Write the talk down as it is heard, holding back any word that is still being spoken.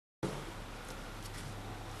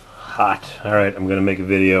hot. Alright, I'm gonna make a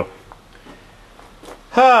video.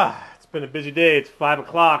 It's been a busy day. It's 5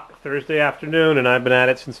 o'clock Thursday afternoon and I've been at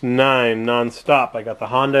it since 9 non-stop. I got the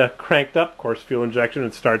Honda cranked up, of course fuel injection,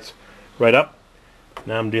 it starts right up.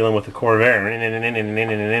 Now I'm dealing with the Corvair.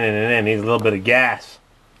 Needs a little bit of gas.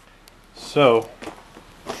 So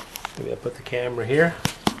maybe I put the camera here.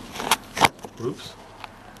 Oops.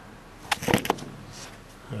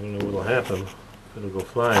 I don't know what'll happen. It'll go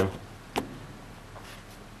flying.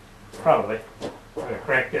 Probably. I'm going to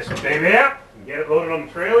crank this baby up and get it loaded on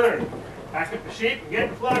the trailer and pack up the sheep and get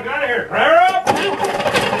the flag out of here. Fire up!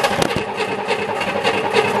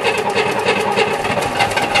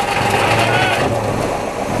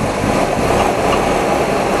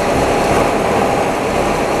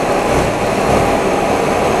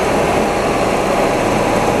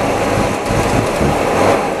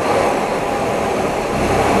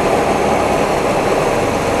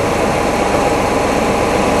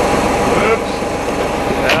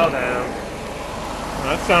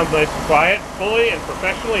 Sounds nice and quiet, fully and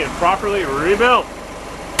professionally and properly rebuilt.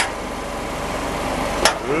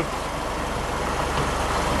 Oops.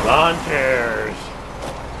 Lawn chairs.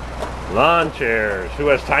 Lawn chairs. Who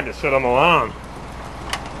has time to sit on the lawn?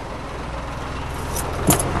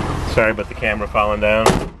 Sorry about the camera falling down.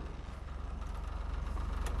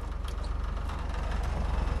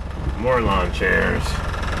 More lawn chairs.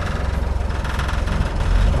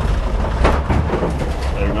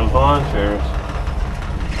 There goes the lawn chairs.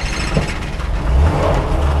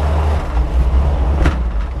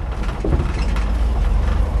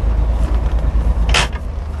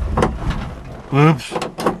 Oops.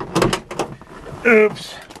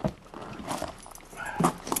 Oops.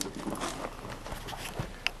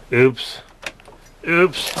 Oops.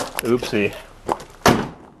 Oops. Oopsie.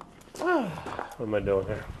 What am I doing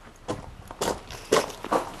here?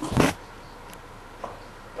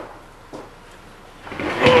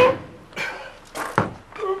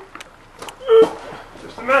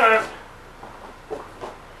 Just a minute.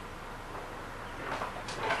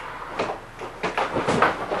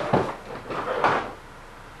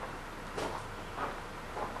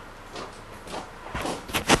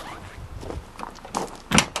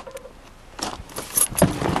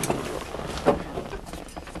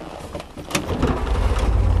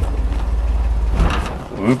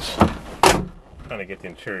 Oops. Trying to get the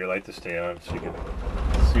interior light to stay on so you can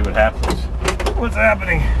see what happens. What's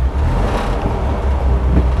happening?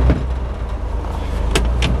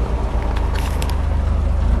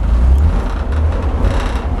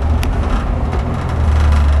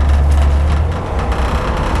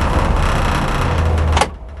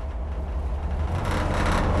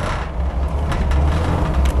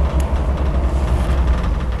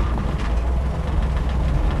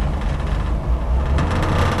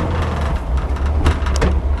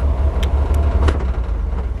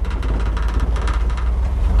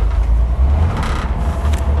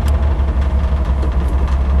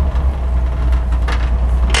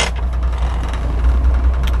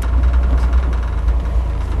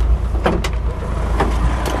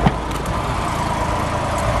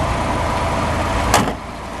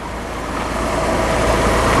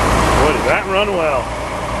 That run well.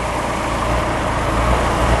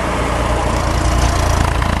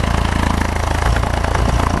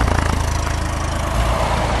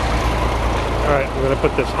 Alright, I'm going to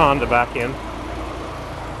put this Honda back in.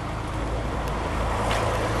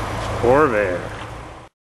 Corvair.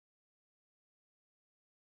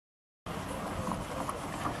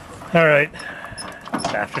 Alright,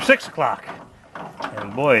 it's after 6 o'clock.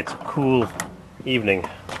 And boy, it's a cool evening.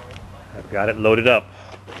 I've got it loaded up.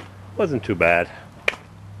 Wasn't too bad.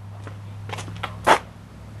 A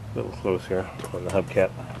little close here on the hubcap.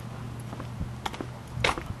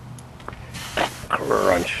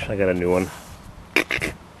 Crunch. I got a new one.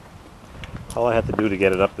 All I had to do to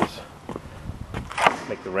get it up is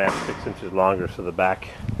make the ramp 6 inches longer so the back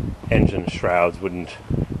engine shrouds wouldn't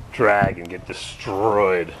drag and get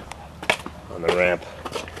destroyed on the ramp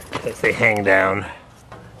as they hang down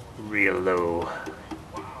real low.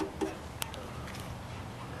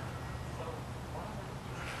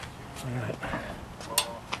 Alright.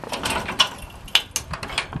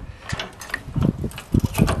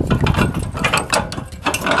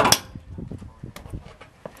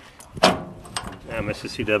 Now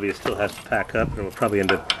Mrs. CW still has to pack up and we'll probably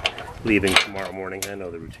end up leaving tomorrow morning. I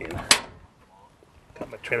know the routine.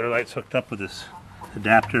 Got my trailer lights hooked up with this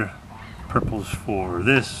adapter. Purples for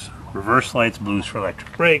this, reverse lights, blues for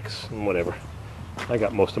electric brakes, and whatever. I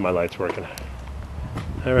got most of my lights working.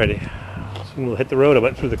 Alrighty. Soon we'll hit the road. I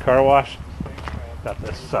went through the car wash. Got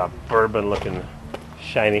this bourbon looking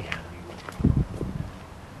shiny.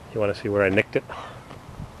 You want to see where I nicked it?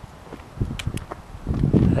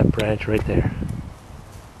 That branch right there.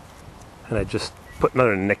 And I just put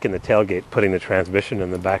another nick in the tailgate, putting the transmission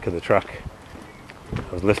in the back of the truck.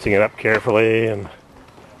 I was lifting it up carefully and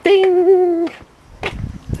ding!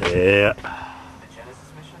 Yeah.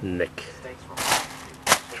 Nick.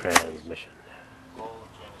 Transmission.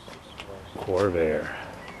 Corvair.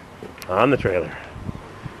 On the trailer.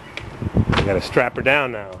 I gotta strap her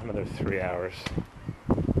down now. Another 3 hours.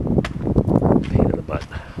 Pain in the butt.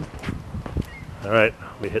 Alright,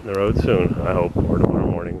 I'll be hitting the road soon, I hope. Or tomorrow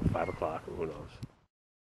morning, 5 o'clock, who knows.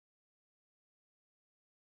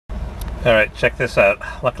 Alright, check this out.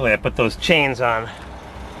 Luckily I put those chains on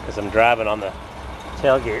because I'm driving on the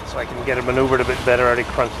tailgate so I can get it maneuvered a bit better. I already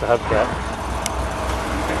crunched the hubcap.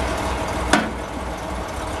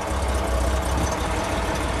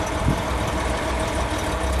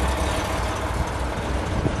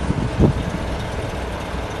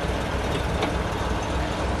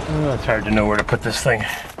 Oh, it's hard to know where to put this thing.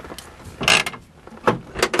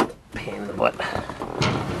 Pain in the butt.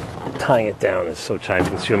 Tying it down is so time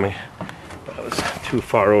consuming. I was too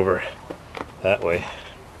far over that way.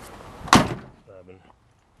 So I've been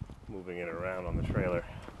moving it around on the trailer.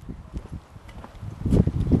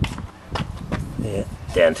 Yeah,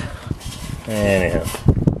 dent. Anyhow.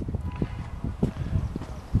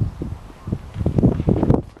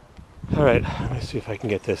 Alright, let me see if I can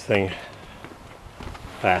get this thing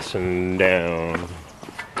fasten down,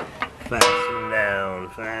 fasten down,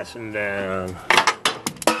 fasten down,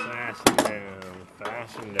 fasten down,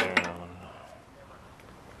 fasten down,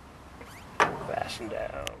 fasten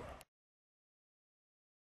down.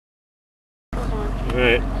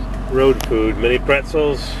 Alright, road food, mini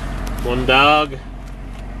pretzels, 1 dog,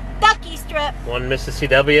 Ducky strip, 1 Mrs.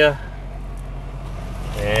 CW,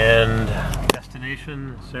 and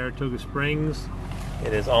destination Saratoga Springs.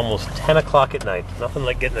 It is almost 10 o'clock at night. Nothing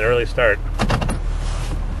like getting an early start.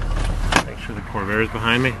 Make sure the Corvair is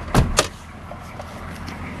behind me.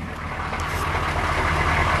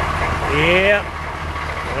 Yeah.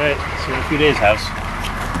 Alright, see you in a few days, house.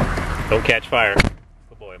 Don't catch fire.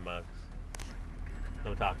 Good boy, Mugs.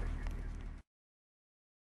 No talking.